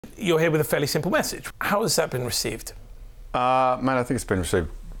you're here with a fairly simple message. How has that been received? Mate, I think it's been received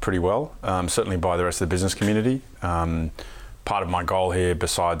pretty well, certainly by the rest of the business community. Part of my goal here,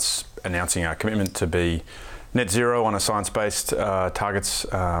 besides announcing our commitment to be net zero on a science-based targets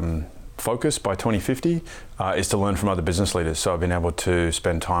focus by 2050, is to learn from other business leaders. So I've been able to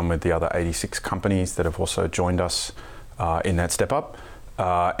spend time with the other 86 companies that have also joined us in that step up,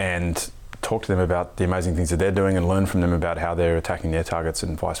 and talk to them about the amazing things that they're doing and learn from them about how they're attacking their targets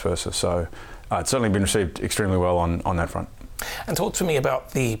and vice versa. So it's certainly been received extremely well on that front. And talk to me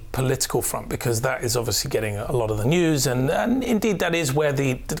about the political front, because that is obviously getting a lot of the news, and indeed that is where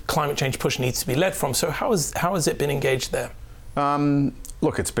the climate change push needs to be led from. So how has it been engaged there?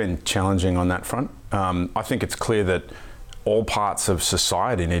 Look, it's been challenging on that front. I think it's clear that all parts of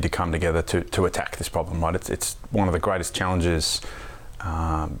society need to come together to attack this problem, right? It's one of the greatest challenges,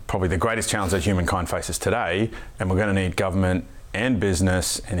 probably the greatest challenge that humankind faces today, and we're going to need government and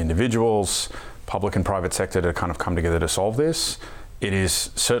business and individuals, public and private sector, to kind of come together to solve this. It is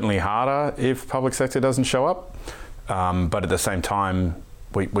certainly harder if public sector doesn't show up, but at the same time,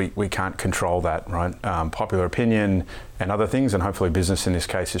 we can't control that, right? Popular opinion and other things, and hopefully business in this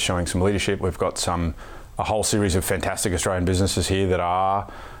case is showing some leadership. We've got a whole series of fantastic Australian businesses here that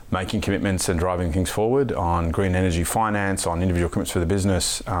are making commitments and driving things forward on green energy finance, on individual commitments for the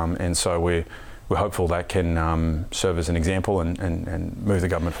business, and so we're hopeful that can serve as an example and move the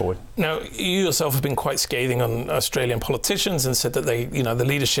government forward. Now, you yourself have been quite scathing on Australian politicians and said that the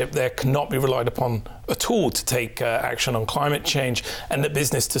leadership there cannot be relied upon at all to take action on climate change, and that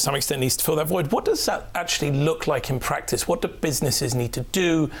business to some extent needs to fill that void. What does that actually look like in practice? What do businesses need to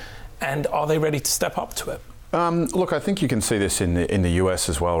do, and are they ready to step up to it? Look, I think you can see this in the US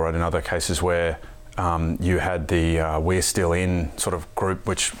as well, right? In other cases where you had the We're Still In sort of group,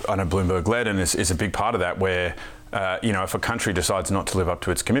 which I know Bloomberg led, and is a big part of that, where, if a country decides not to live up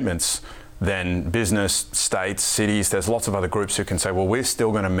to its commitments, then business, states, cities, there's lots of other groups who can say, well, we're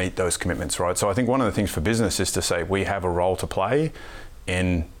still going to meet those commitments, right? So I think one of the things for business is to say we have a role to play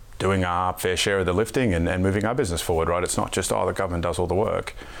in doing our fair share of the lifting and moving our business forward, right? It's not just, the government does all the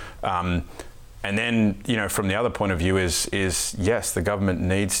work. And then, from the other point of view is yes, the government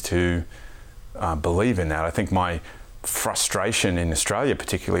needs to believe in that. I think my frustration in Australia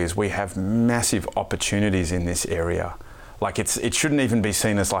particularly is we have massive opportunities in this area. Like it shouldn't even be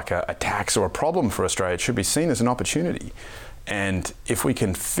seen as like a tax or a problem for Australia. It should be seen as an opportunity. And if we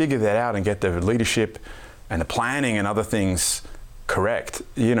can figure that out and get the leadership and the planning and other things correct,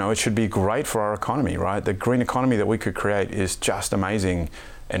 it should be great for our economy, right? The green economy that we could create is just amazing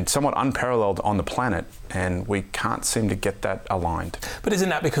and somewhat unparalleled on the planet, and we can't seem to get that aligned. But isn't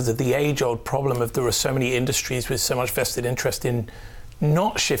that because of the age-old problem of there are so many industries with so much vested interest in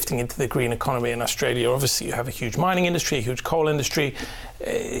not shifting into the green economy in Australia? Obviously, you have a huge mining industry, a huge coal industry.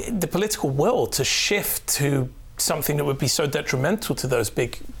 The political will to shift to something that would be so detrimental to those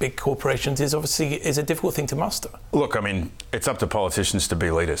big corporations is a difficult thing to muster. Look, I mean, it's up to politicians to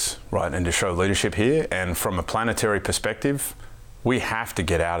be leaders, right, and to show leadership here. And from a planetary perspective, we have to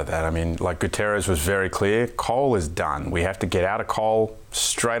get out of that. I mean, like Guterres was very clear, coal is done. We have to get out of coal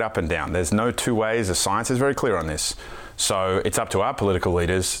straight up and down. There's no two ways. The science is very clear on this. So it's up to our political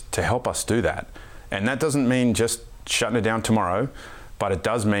leaders to help us do that. And that doesn't mean just shutting it down tomorrow, but it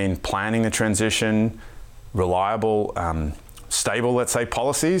does mean planning the transition, reliable, stable, let's say,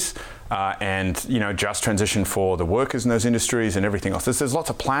 policies, and just transition for the workers in those industries and everything else. There's lots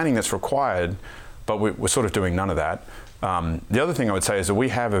of planning that's required, but we're sort of doing none of that. The other thing I would say is that we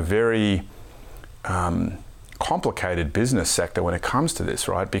have a very complicated business sector when it comes to this,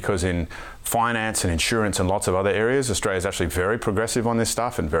 right? Because in finance and insurance and lots of other areas, Australia is actually very progressive on this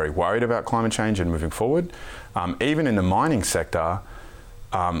stuff and very worried about climate change and moving forward. Even in the mining sector,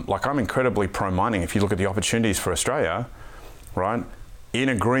 I'm incredibly pro-mining. If you look at the opportunities for Australia, right? In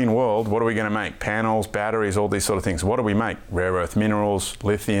a green world, what are we going to make? Panels, batteries, all these sort of things. What do we make? Rare earth minerals,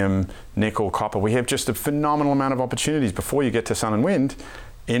 lithium, nickel, copper. We have just a phenomenal amount of opportunities before you get to sun and wind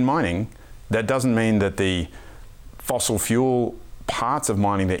in mining. That doesn't mean that the fossil fuel parts of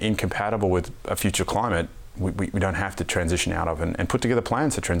mining that are incompatible with a future climate, we don't have to transition out of and put together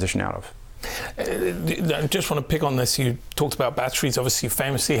plans to transition out of. I just want to pick on this. You talked about batteries. Obviously, you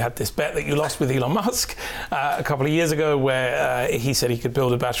famously had this bet that you lost with Elon Musk a couple of years ago, where he said he could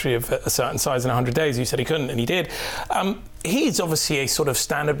build a battery of a certain size in 100 days. You said he couldn't, and he did. He's obviously a sort of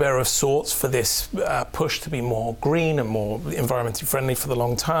standard bearer of sorts for this push to be more green and more environmentally friendly for the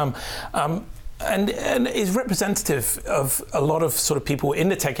long term. And is representative of a lot of sort of people in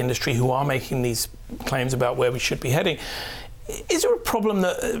the tech industry who are making these claims about where we should be heading. Is there a problem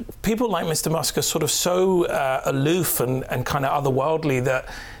that people like Mr. Musk are sort of so aloof and kind of otherworldly that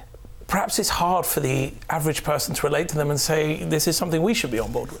perhaps it's hard for the average person to relate to them and say, this is something we should be on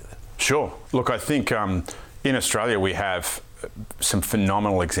board with. Sure. Look, I think in Australia we have some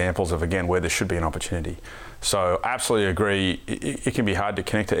phenomenal examples of, again, where there should be an opportunity. So absolutely agree, it can be hard to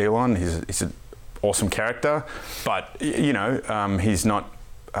connect to Elon. He's an awesome character, but, he's not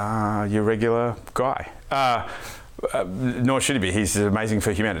your regular guy. Nor should he be. He's amazing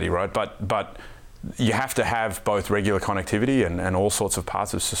for humanity, right? But you have to have both regular connectivity and all sorts of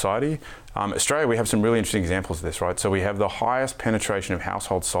parts of society. Australia, we have some really interesting examples of this, right? So we have the highest penetration of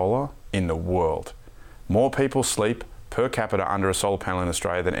household solar in the world. More people sleep per capita under a solar panel in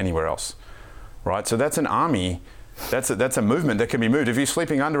Australia than anywhere else, right? So that's an army, that's a movement that can be moved. If you're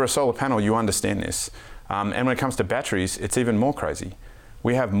sleeping under a solar panel, you understand this. And when it comes to batteries, it's even more crazy.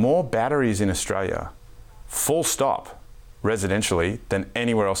 We have more batteries in Australia, full stop, residentially, than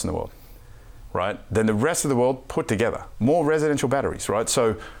anywhere else in the world, right? Than the rest of the world put together. More residential batteries, right?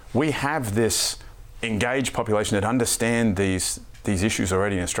 So we have this engaged population that understand these issues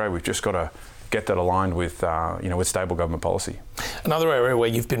already in Australia. We've just got to get that aligned with, with stable government policy. Another area where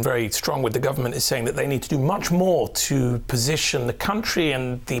you've been very strong with the government is saying that they need to do much more to position the country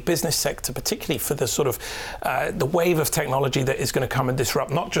and the business sector, particularly for the sort of the wave of technology that is going to come and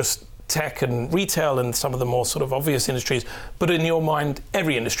disrupt not just tech and retail and some of the more sort of obvious industries, but in your mind,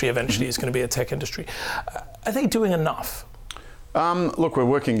 every industry eventually is going to be a tech industry. Are they doing enough? Look, we're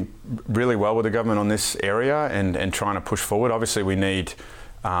working really well with the government on this area and trying to push forward. Obviously, we need,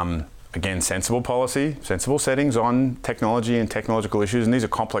 again, sensible policy, sensible settings on technology and technological issues. And these are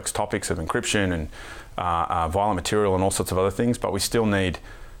complex topics of encryption and violent material and all sorts of other things. But we still need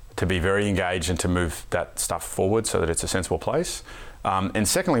to be very engaged and to move that stuff forward so that it's a sensible place. And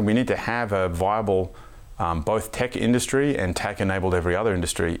secondly, we need to have a viable both tech industry and tech-enabled every other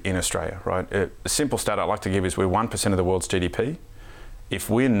industry in Australia, right? A simple stat I'd like to give is we're 1% of the world's GDP. If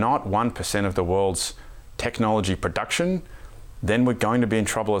we're not 1% of the world's technology production, then we're going to be in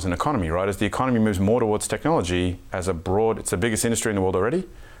trouble as an economy, right? As the economy moves more towards technology, as a broad, it's the biggest industry in the world already.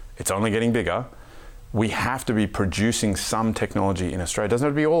 It's only getting bigger. We have to be producing some technology in Australia. It doesn't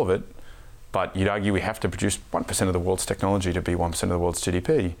have to be all of it, but you'd argue we have to produce 1% of the world's technology to be 1% of the world's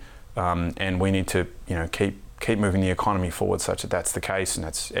GDP. And we need to, keep moving the economy forward such that that's the case, and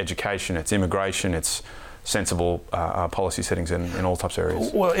that's education, it's immigration, it's sensible policy settings in all types of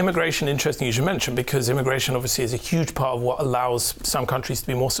areas. Well, immigration, interesting you should mention, because immigration obviously is a huge part of what allows some countries to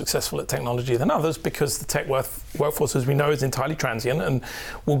be more successful at technology than others, because the tech workforce, as we know, is entirely transient and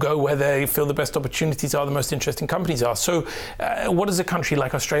will go where they feel the best opportunities are, the most interesting companies are. So what does a country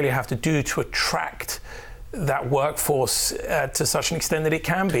like Australia have to do to attract that workforce to such an extent that it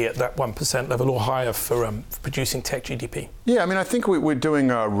can be at that 1% level or higher for producing tech GDP? Yeah, I think we're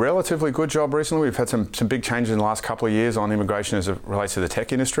doing a relatively good job recently. We've had some big changes in the last couple of years on immigration as it relates to the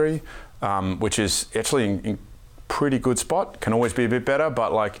tech industry, which is actually in pretty good spot. Can always be a bit better,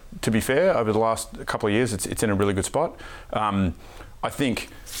 but to be fair, over the last couple of years, it's in a really good spot. I think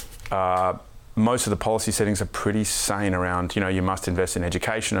most of the policy settings are pretty sane around, you must invest in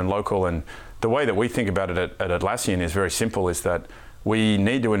education and local, and the way that we think about it at Atlassian is very simple, is that we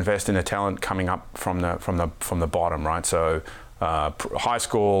need to invest in the talent coming up from the bottom, right? So high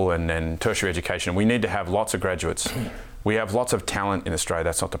school and then tertiary education. We need to have lots of graduates. We have lots of talent in Australia,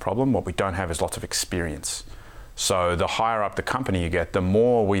 that's not the problem. What we don't have is lots of experience. So the higher up the company you get, the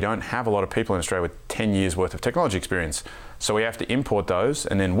more we don't have a lot of people in Australia with 10 years worth of technology experience. So we have to import those,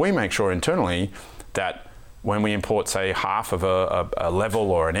 and then we make sure internally that when we import, say, half of a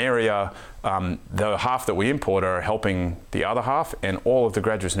level or an area, the half that we import are helping the other half and all of the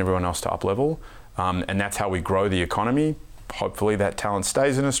graduates and everyone else to up level. And that's how we grow the economy. Hopefully that talent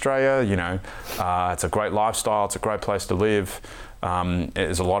stays in Australia. It's a great lifestyle, it's a great place to live.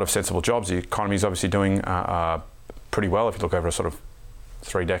 There's a lot of sensible jobs. The economy is obviously doing pretty well if you look over a sort of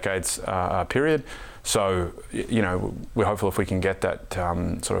 3 decades period. So, we're hopeful if we can get that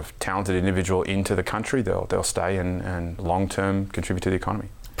sort of talented individual into the country, they'll stay and long-term contribute to the economy.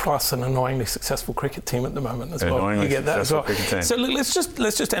 Plus an annoyingly successful cricket team at the moment as well. You get that as well. So look, let's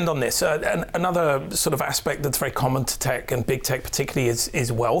just end on this. Another sort of aspect that's very common to tech and big tech particularly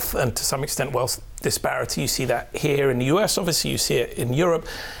is wealth, and to some extent wealth disparity. You see that here in the US, obviously you see it in Europe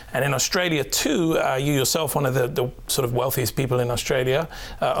and in Australia too. You yourself, one of the sort of wealthiest people in Australia,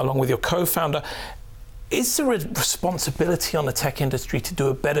 along with your co-founder. Is there a responsibility on the tech industry to do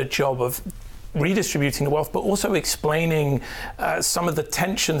a better job of redistributing the wealth, but also explaining some of the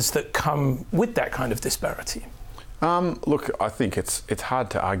tensions that come with that kind of disparity? Look, I think it's hard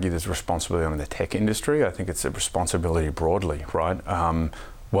to argue there's responsibility on the tech industry. I think it's a responsibility broadly, right?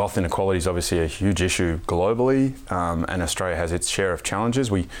 wealth inequality is obviously a huge issue globally, and Australia has its share of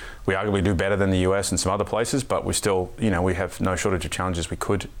challenges. We arguably do better than the US and some other places, but we still, we have no shortage of challenges we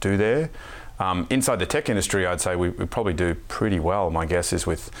could do there. Inside the tech industry, I'd say we probably do pretty well. My guess is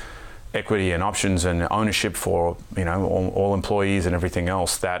with equity and options and ownership for all employees and everything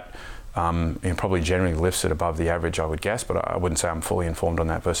else, that probably generally lifts it above the average, I would guess, but I wouldn't say I'm fully informed on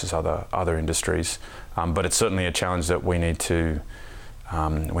that versus other industries. But it's certainly a challenge that we need to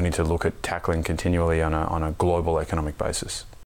look at tackling continually on a global economic basis.